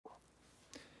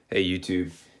Hey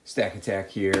YouTube, stackattack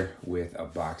here with a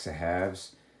box of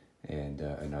halves and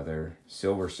another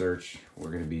silver search. We're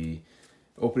going to be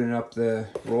opening up the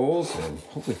rolls and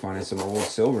hopefully finding some old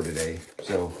silver today.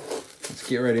 So let's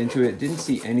get right into it. Didn't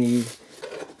see any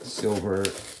silver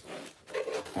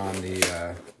on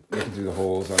the, looking through the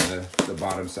holes on the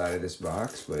bottom side of this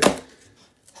box, but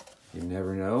you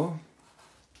never know.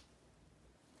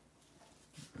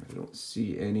 I don't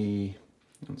see any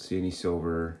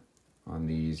silver on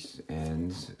these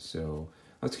ends, so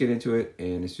let's get into it,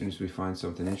 and as soon as we find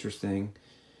something interesting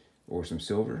or some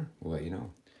silver, we'll let you know.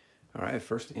 All right,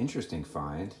 first interesting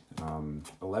find,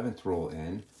 11th roll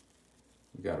in,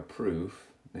 we got a proof,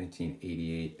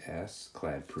 1988S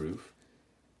clad proof,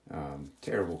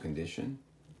 terrible condition.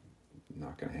 I'm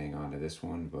not gonna hang on to this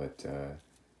one, but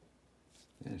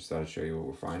I just thought I'd show you what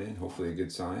we're finding. Hopefully a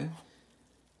good sign,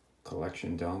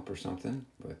 collection dump or something,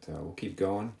 but we'll keep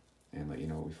going and let you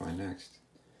know what we find next.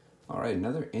 All right,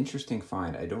 another interesting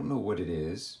find. I don't know what it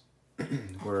is.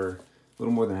 We're a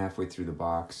little more than halfway through the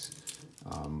box,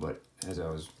 but as I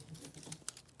was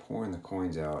pouring the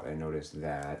coins out, I noticed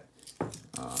that.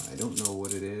 I don't know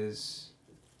what it is.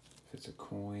 If it's a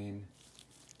coin.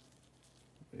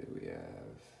 What do we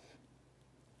have?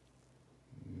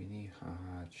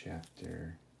 Minnehaha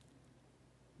chapter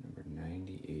number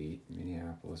 98,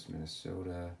 Minneapolis,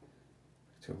 Minnesota.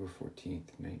 October 14th,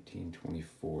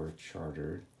 1924,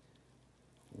 chartered.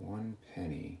 1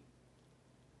 penny.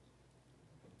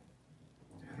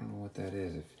 I don't know what that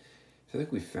is. I feel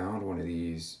like we found one of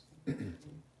these,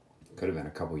 could have been a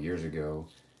couple years ago,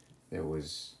 that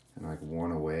was kind of like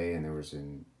worn away and there was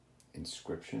an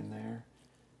inscription there.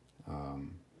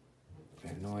 I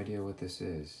have no idea what this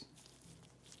is.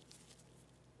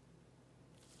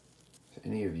 If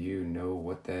any of you know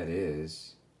what that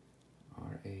is,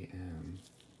 RAM.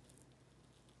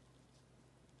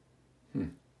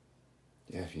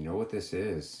 Yeah, if you know what this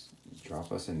is,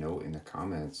 drop us a note in the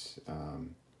comments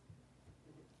and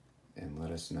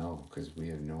let us know, because we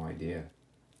have no idea.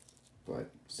 But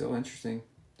still interesting,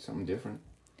 something different.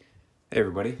 Hey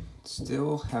everybody,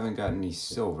 still haven't gotten any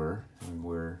silver, and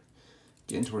we're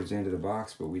getting towards the end of the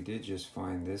box, but we did just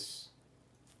find this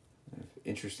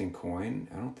interesting coin.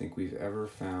 I don't think we've ever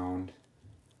found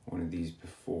one of these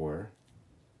before.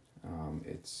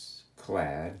 It's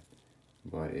clad,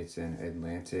 but it's an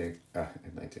Atlanta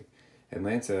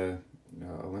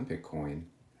Olympic coin,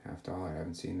 $50. I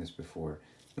haven't seen this before.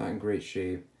 Not in great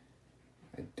shape.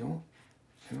 I don't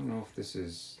know if this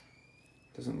is,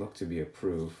 doesn't look to be a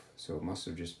proof, so it must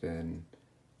have just been,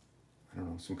 I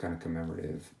don't know, some kind of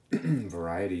commemorative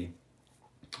variety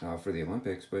for the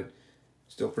Olympics, but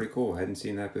still pretty cool. I hadn't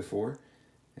seen that before,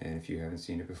 and if you haven't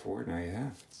seen it before, now you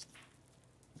have.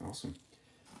 Awesome.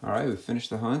 All right, we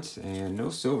finished the hunt, and no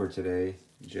silver today,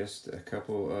 just a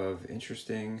couple of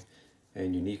interesting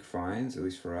and unique finds, at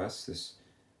least for us. This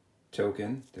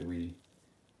token that we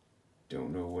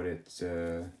don't know what it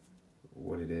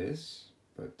is,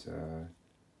 but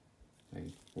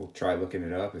we'll try looking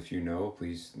it up. If you know,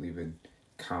 please leave a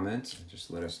comment, just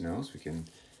let us know so we can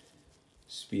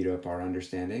speed up our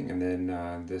understanding. And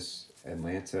then this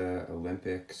Atlanta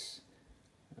Olympics,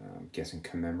 I'm guessing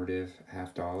commemorative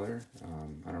 $50.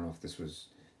 I don't know if this was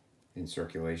in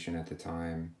circulation at the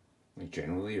time, like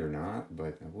generally or not,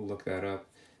 but we'll look that up.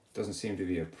 Doesn't seem to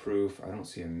be a proof. I don't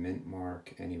see a mint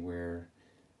mark anywhere.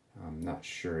 I'm not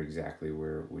sure exactly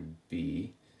where it would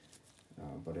be,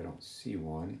 but I don't see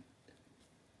one.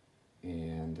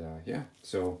 And yeah,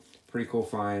 so pretty cool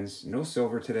finds. No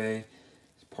silver today.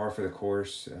 It's par for the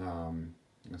course.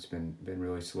 It's been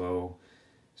really slow.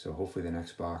 So hopefully the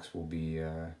next box will be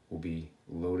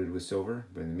loaded with silver.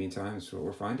 But in the meantime, that's what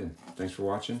we're finding. Thanks for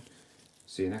watching.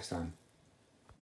 See you next time.